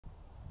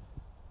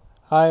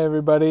Hi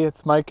everybody,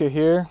 it's Micah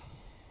here.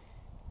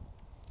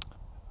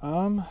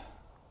 Lots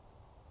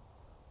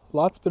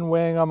been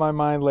weighing on my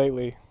mind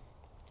lately.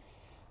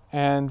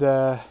 And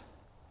the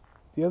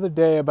other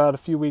day, about a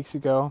few weeks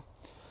ago,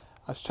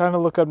 I was trying to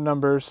look up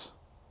numbers,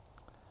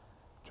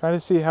 trying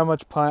to see how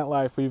much plant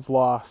life we've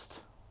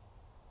lost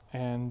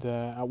and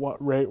at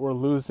what rate we're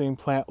losing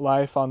plant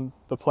life on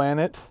the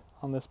planet,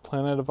 on this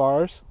planet of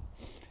ours.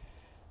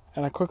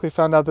 And I quickly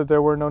found out that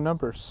there were no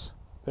numbers.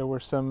 There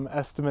were some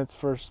estimates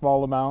for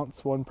small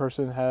amounts. One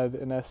person had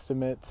an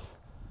estimate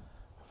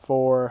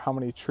for how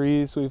many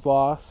trees we've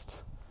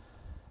lost,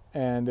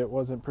 and it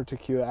wasn't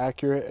particularly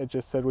accurate. It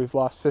just said we've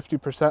lost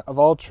 50% of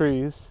all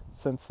trees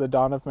since the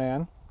dawn of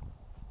man.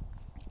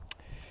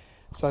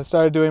 So I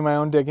started doing my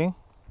own digging,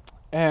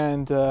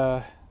 and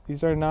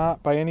these are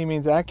not by any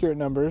means accurate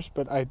numbers,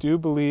 but I do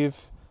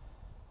believe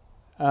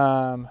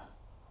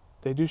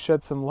they do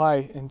shed some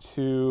light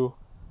into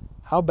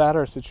how bad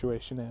our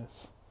situation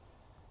is.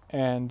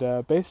 And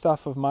based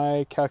off of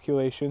my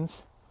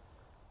calculations,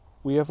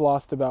 we have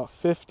lost about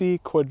 50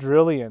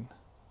 quadrillion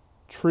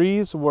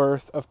trees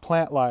worth of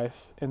plant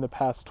life in the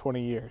past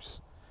 20 years.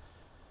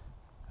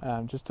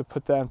 Just to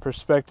put that in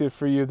perspective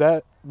for you,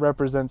 that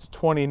represents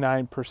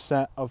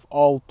 29% of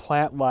all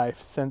plant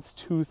life since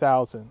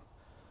 2000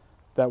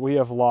 that we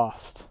have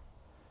lost,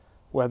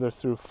 whether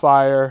through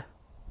fire,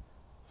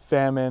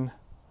 famine,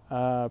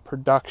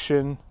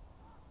 production,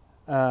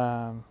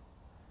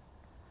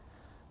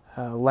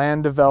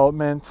 land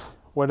development,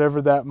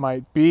 whatever that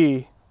might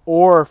be,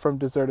 or from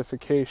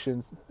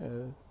desertification.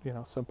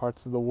 Some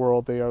parts of the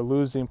world, they are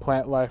losing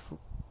plant life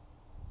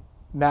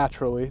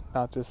naturally,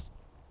 not just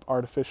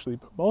artificially,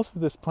 but most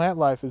of this plant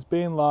life is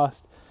being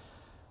lost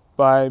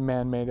by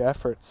man-made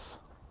efforts.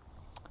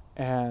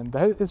 And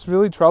that is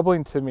really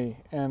troubling to me,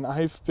 and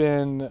I've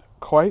been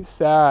quite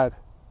sad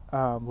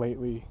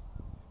lately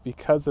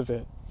because of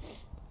it.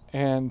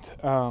 And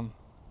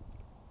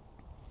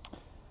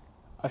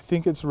I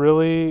think it's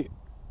really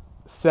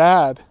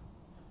sad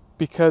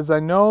because I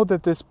know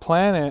that this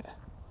planet,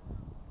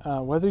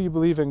 whether you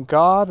believe in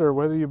God or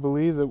whether you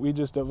believe that we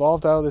just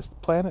evolved out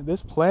of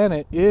this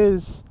planet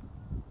is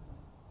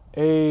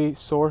a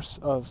source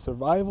of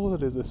survival.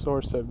 It is a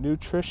source of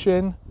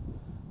nutrition,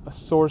 a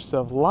source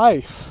of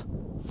life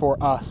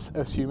for us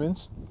as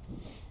humans.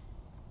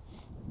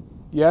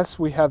 Yes,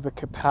 we have the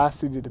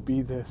capacity to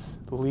be this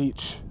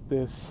leech,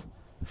 this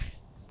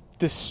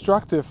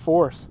destructive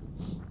force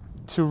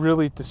to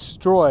really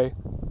destroy,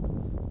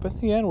 but in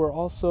the end we're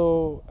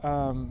also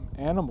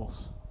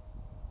animals.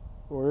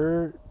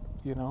 We're,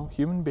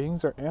 human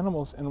beings are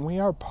animals, and we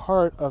are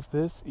part of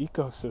this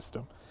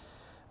ecosystem.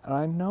 And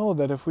I know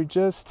that if we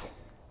just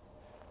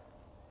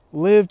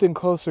lived in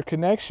closer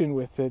connection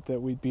with it, that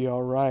we'd be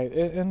all right.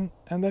 And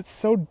that's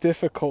so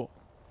difficult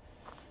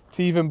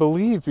to even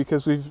believe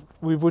because we've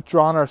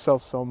withdrawn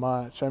ourselves so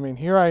much. I mean,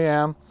 here I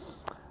am.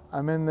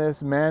 I'm in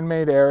this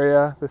man-made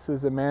area. This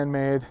is a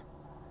man-made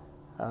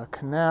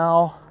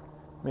canal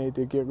made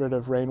to get rid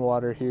of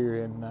rainwater here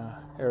in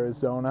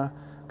Arizona.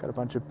 Got a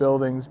bunch of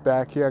buildings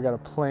back here. I got a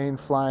plane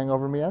flying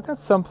over me. I've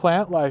got some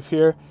plant life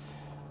here,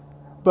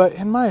 but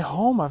in my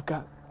home I've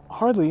got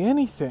hardly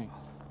anything.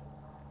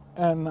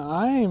 And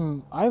I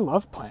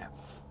love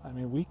plants. I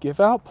mean, we give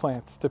out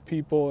plants to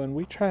people and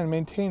we try and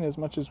maintain as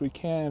much as we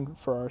can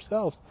for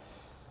ourselves.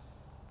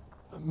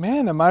 But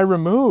man, am I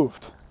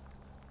removed.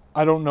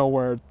 I don't know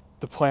where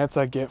the plants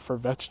I get for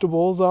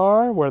vegetables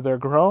are, where they're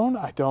grown.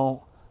 I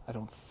don't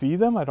see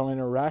them. I don't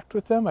interact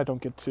with them. I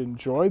don't get to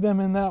enjoy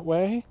them in that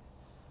way.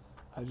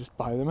 I just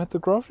buy them at the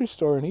grocery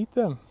store and eat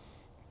them.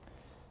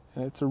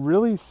 And it's a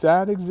really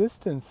sad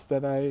existence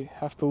that I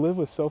have to live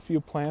with so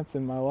few plants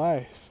in my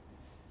life,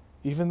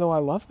 even though I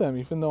love them,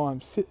 even though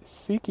I'm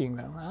seeking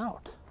them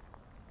out.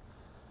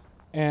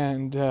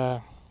 And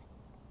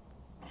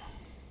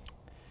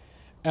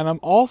I'm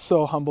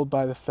also humbled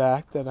by the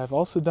fact that I've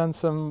also done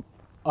some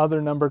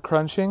other number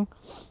crunching.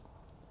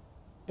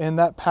 In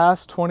that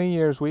past 20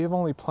 years, we have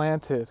only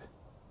planted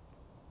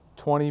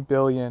 20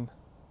 billion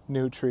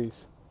new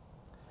trees.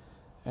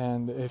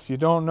 And if you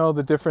don't know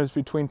the difference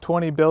between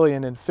 20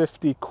 billion and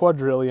 50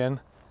 quadrillion,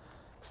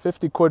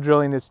 50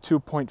 quadrillion is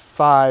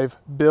 2.5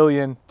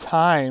 billion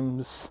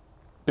times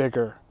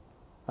bigger.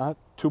 Not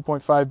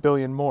 2.5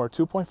 billion more,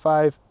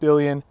 2.5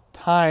 billion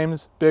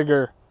times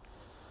bigger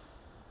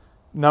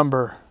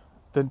number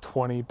than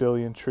 20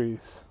 billion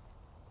trees.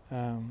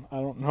 I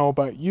don't know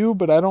about you,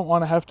 but I don't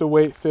want to have to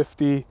wait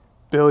 50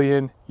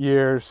 billion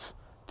years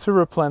to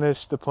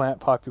replenish the plant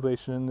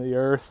population in the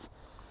earth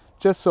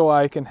just so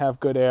I can have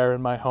good air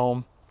in my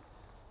home.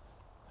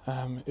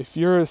 If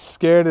you're as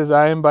scared as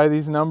I am by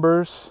these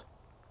numbers,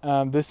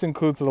 this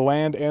includes the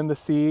land and the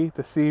sea.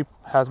 The sea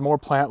has more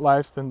plant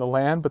life than the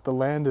land, but the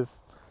land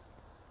is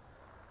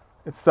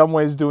in some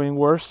ways doing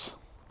worse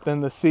than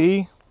the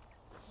sea.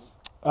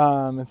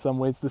 In some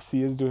ways the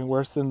sea is doing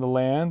worse than the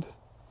land.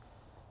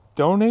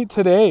 Donate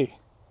today.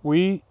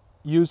 We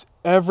use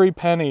every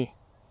penny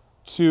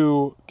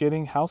to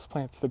getting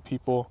houseplants to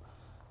people.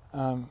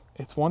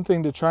 It's one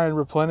thing to try and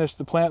replenish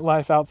the plant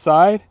life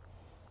outside,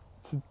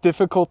 It's a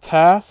difficult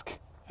task.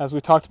 As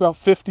we talked about,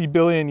 50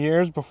 billion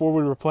years before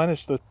we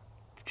replenish the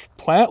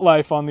plant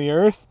life on the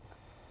earth.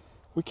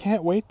 We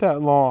can't wait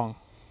that long.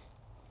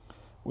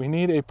 We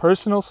need a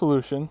personal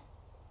solution,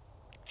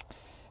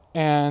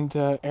 and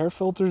air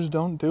filters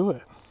don't do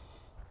it.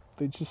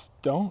 They just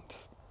don't.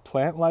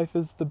 Plant life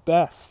is the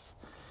best.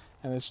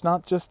 And it's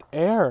not just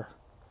air.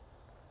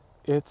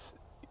 It's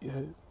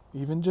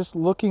even just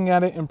looking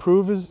at it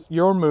improves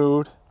your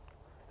mood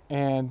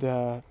and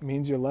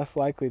means you're less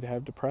likely to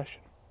have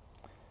depression.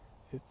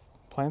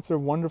 Plants are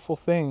wonderful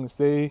things.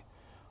 They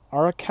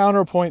are a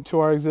counterpoint to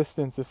our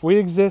existence. If we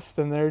exist,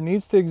 then there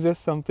needs to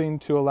exist something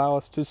to allow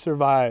us to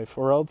survive,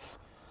 or else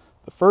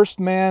the first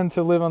man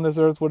to live on this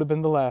earth would have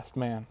been the last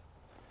man.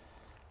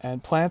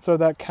 And plants are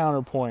that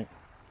counterpoint.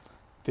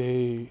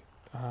 They,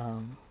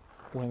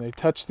 when they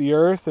touch the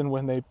earth and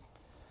when they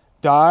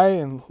die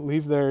and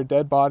leave their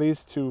dead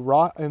bodies to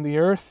rot in the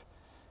earth,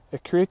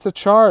 it creates a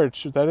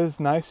charge that is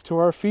nice to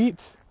our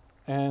feet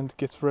and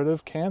gets rid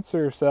of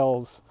cancer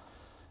cells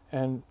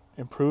and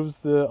improves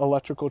the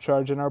electrical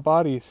charge in our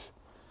bodies.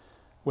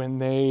 When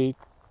they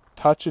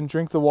touch and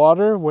drink the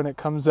water, when it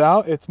comes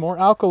out, it's more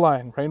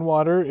alkaline.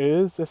 Rainwater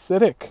is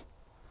acidic.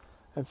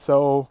 And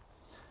so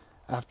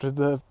after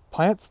the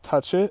plants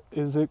touch it,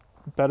 is it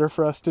better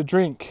for us to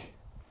drink?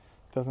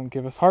 It doesn't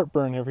give us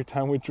heartburn every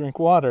time we drink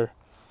water.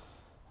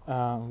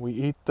 We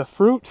eat the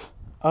fruit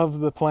of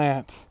the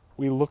plant.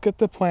 We look at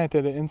the plant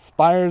and it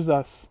inspires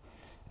us,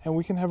 and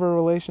we can have a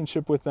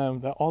relationship with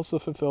them that also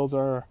fulfills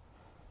our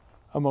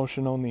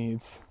emotional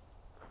needs.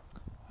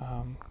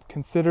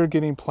 Consider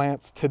getting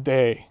plants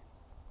today.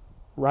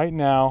 Right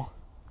now,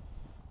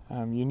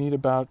 you need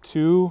about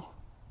 2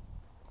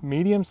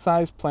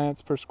 medium-sized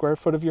plants per square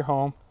foot of your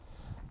home.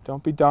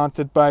 Don't be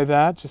daunted by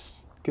that.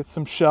 Just get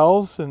some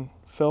shelves and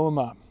fill them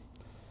up.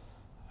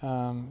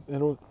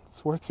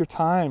 It's worth your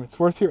time. It's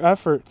worth your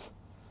effort.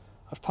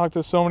 I've talked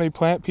to so many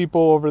plant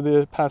people over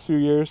the past few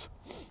years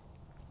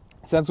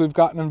since we've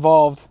gotten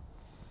involved.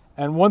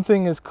 And one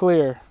thing is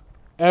clear.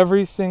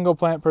 Every single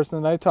plant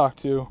person that I talk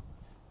to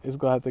is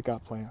glad they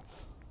got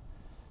plants.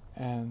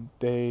 And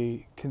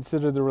they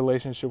consider the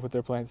relationship with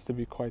their plants to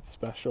be quite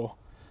special.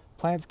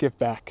 Plants give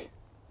back.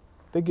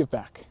 They give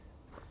back.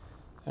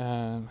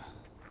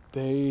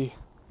 They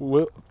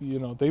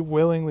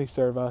willingly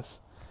serve us.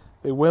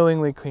 They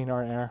willingly clean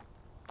our air.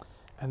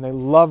 And they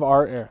love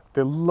our air.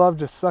 They love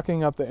just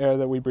sucking up the air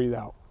that we breathe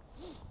out.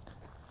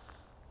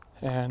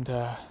 And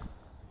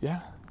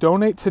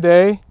donate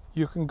today.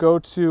 You can go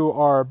to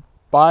our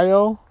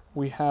bio.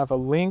 We have a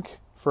link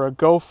for a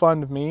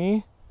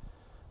GoFundMe.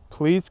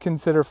 Please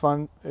consider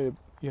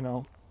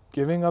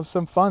giving of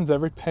some funds.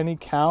 Every penny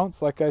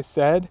counts, like I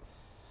said.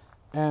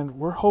 And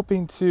we're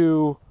hoping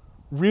to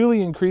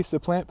really increase the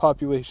plant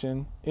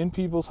population in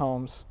people's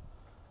homes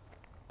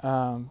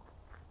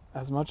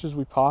as much as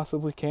we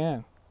possibly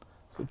can.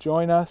 So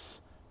join us,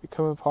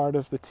 become a part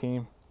of the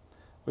team.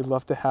 We'd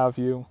love to have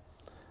you.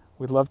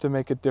 We'd love to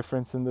make a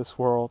difference in this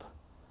world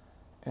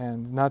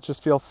and not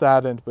just feel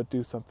saddened, but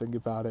do something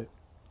about it.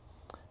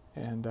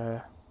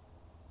 And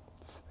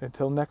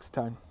until next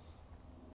time.